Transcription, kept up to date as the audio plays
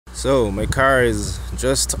So my car is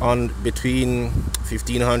just on between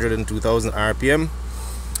 1500 and 2000 RPM.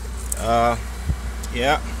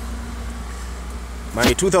 Yeah,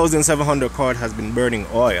 my 2700 cord has been burning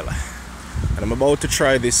oil, and I'm about to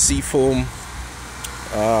try this SEAFOAM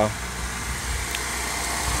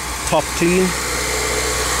top clean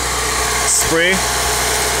spray.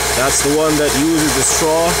 That's the one that uses the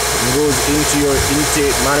straw and goes into your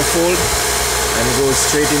intake manifold and goes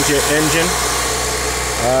straight into your engine.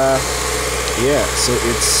 Yeah, so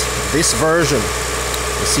it's this version,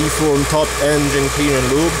 the SEAFOAM top engine clean and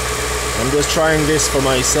lube. I'm just trying this for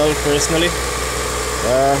myself personally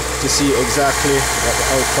to see exactly what the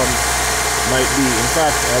outcome might be. In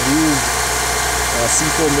fact, I've used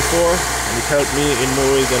SEAFOAM before and it helped me in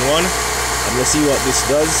more ways than one. I'm gonna see what this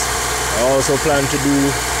does. I also plan to do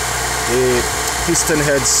a piston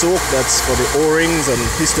head soak, that's for the O-rings and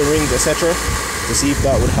piston rings, etc., to see if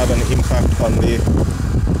that would have an impact on the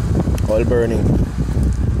oil burning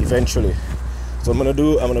eventually. So I'm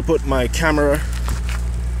gonna put my camera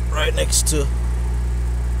right next to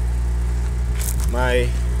my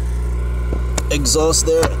exhaust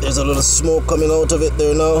there. There's a little smoke coming out of it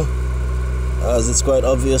there now, as it's quite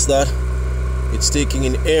obvious that it's taking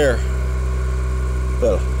in air,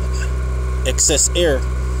 well, excess air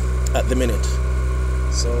at the minute.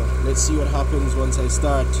 So let's see what happens once I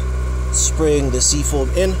start spraying the SEAFOAM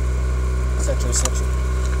in, etc., etc.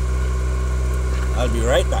 I'll be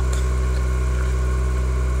right back.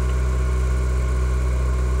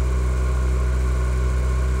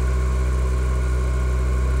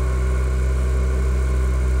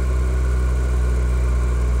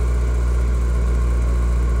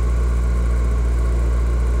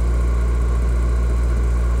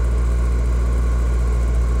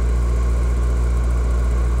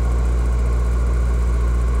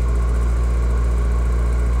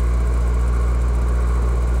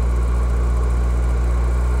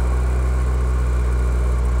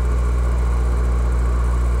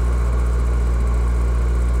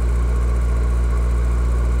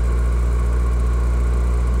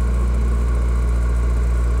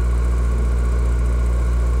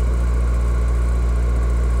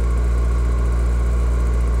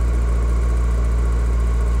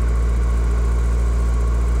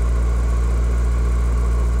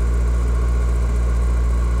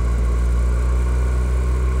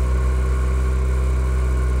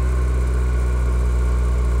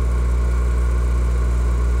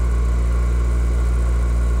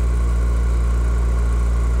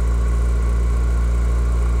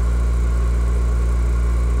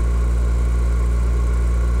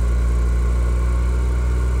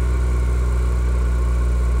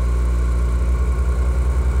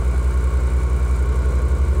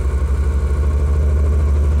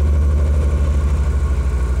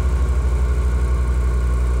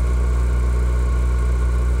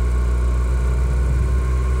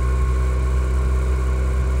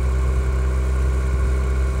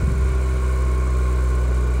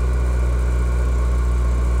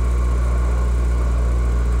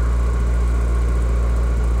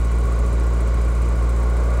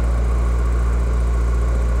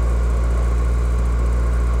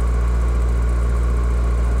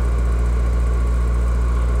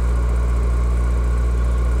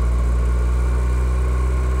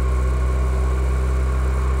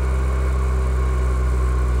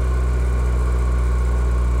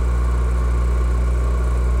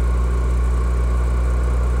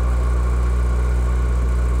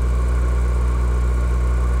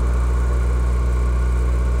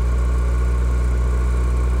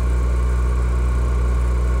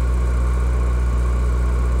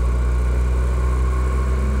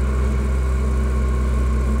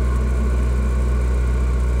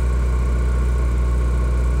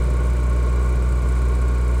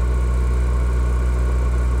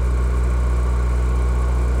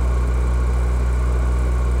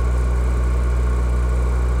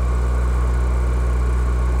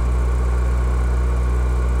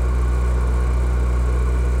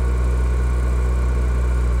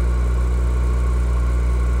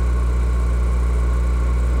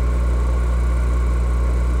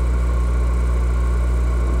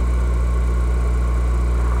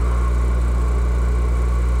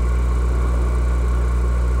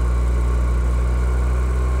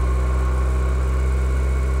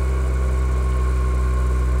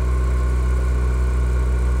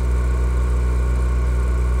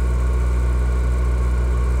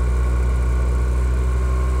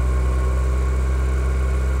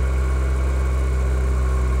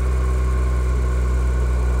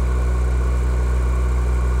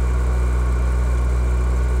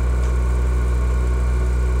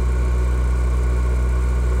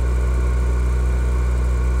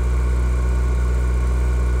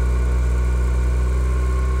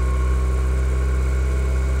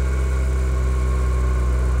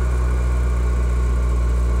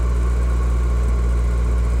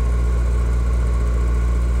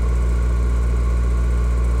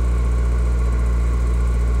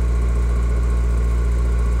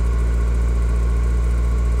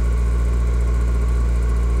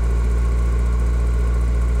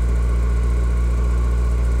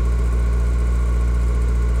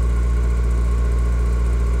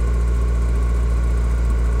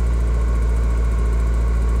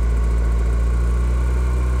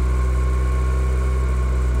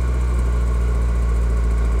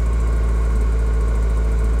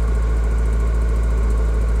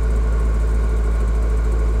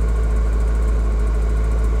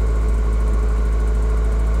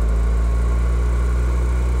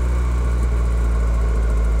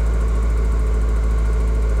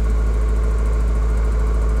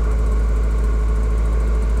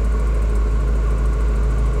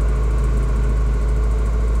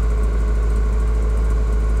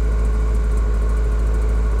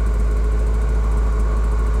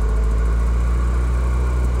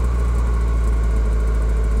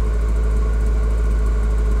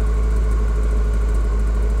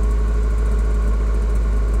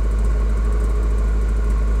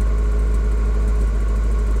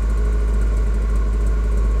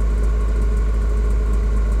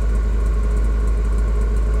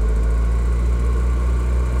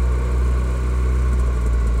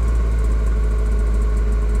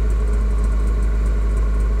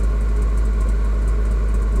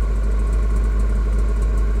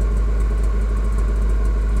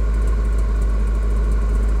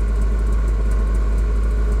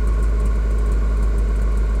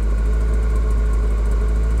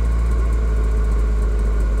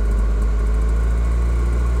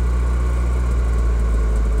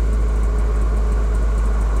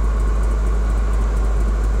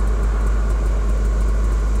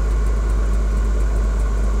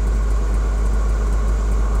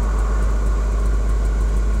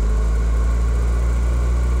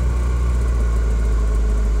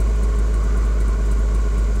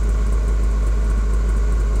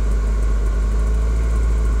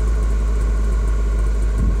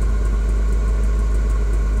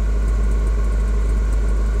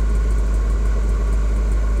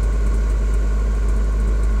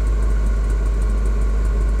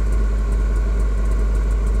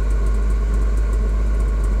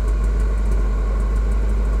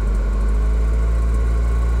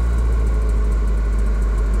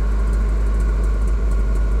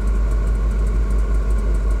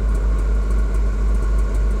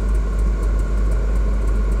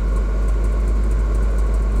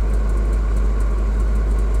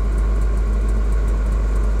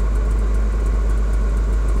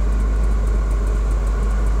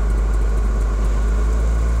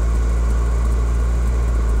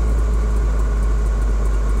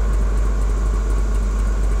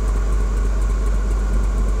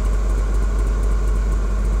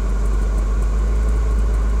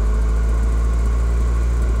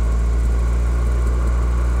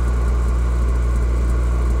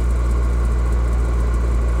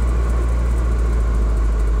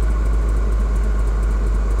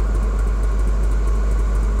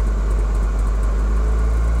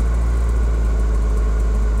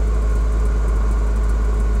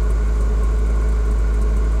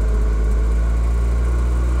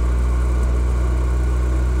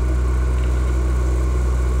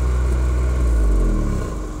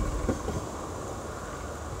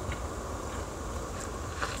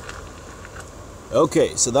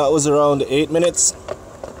 Okay, so that was around 8 minutes.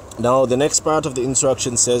 Now the next part of the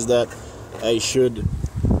instruction says that I should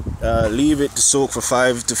leave it to soak for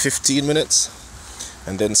 5 to 15 minutes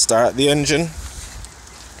and then start the engine,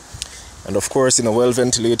 and of course in a well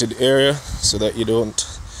ventilated area so that you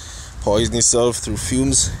don't poison yourself through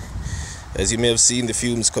fumes, as you may have seen the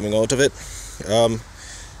fumes coming out of it.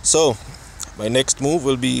 So my next move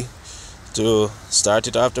will be to start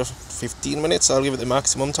it after 15 minutes. I'll give it the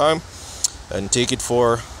maximum time and take it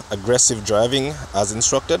for aggressive driving as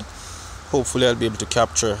instructed. Hopefully I'll be able to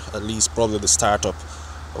capture at least probably the startup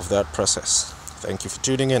of that process. Thank you for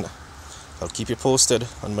tuning in. I'll keep you posted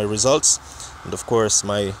on my results and of course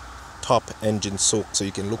my top engine soak, so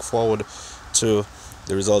you can look forward to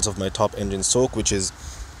the results of my top engine soak, which is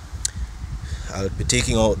I'll be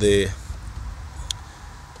taking out the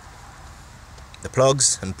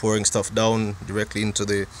plugs and pouring stuff down directly into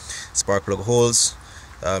the spark plug holes,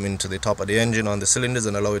 into the top of the engine on the cylinders,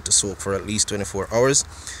 and allow it to soak for at least 24 hours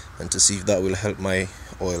and to see if that will help my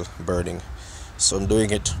oil burning. So I'm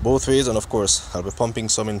doing it both ways, and of course I'll be pumping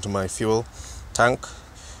some into my fuel tank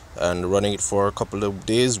and running it for a couple of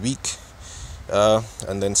days, week,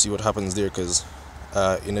 and then see what happens there, because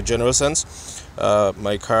in a general sense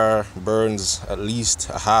my car burns at least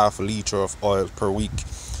a half a liter of oil per week,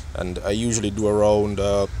 and I usually do around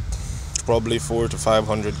probably 400 to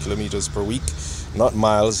 500 kilometers per week, not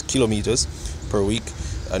miles, kilometers per week,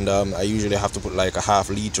 and I usually have to put like a half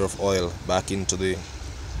liter of oil back into the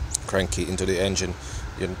cranky, into the engine,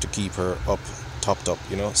 you know, to keep her up, topped up,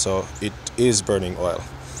 you know, so it is burning oil.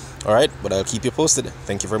 Alright, but I'll keep you posted.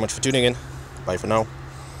 Thank you very much for tuning in. Bye for now.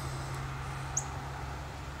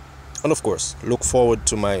 And of course, look forward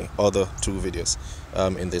to my other 2 videos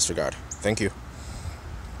in this regard. Thank you.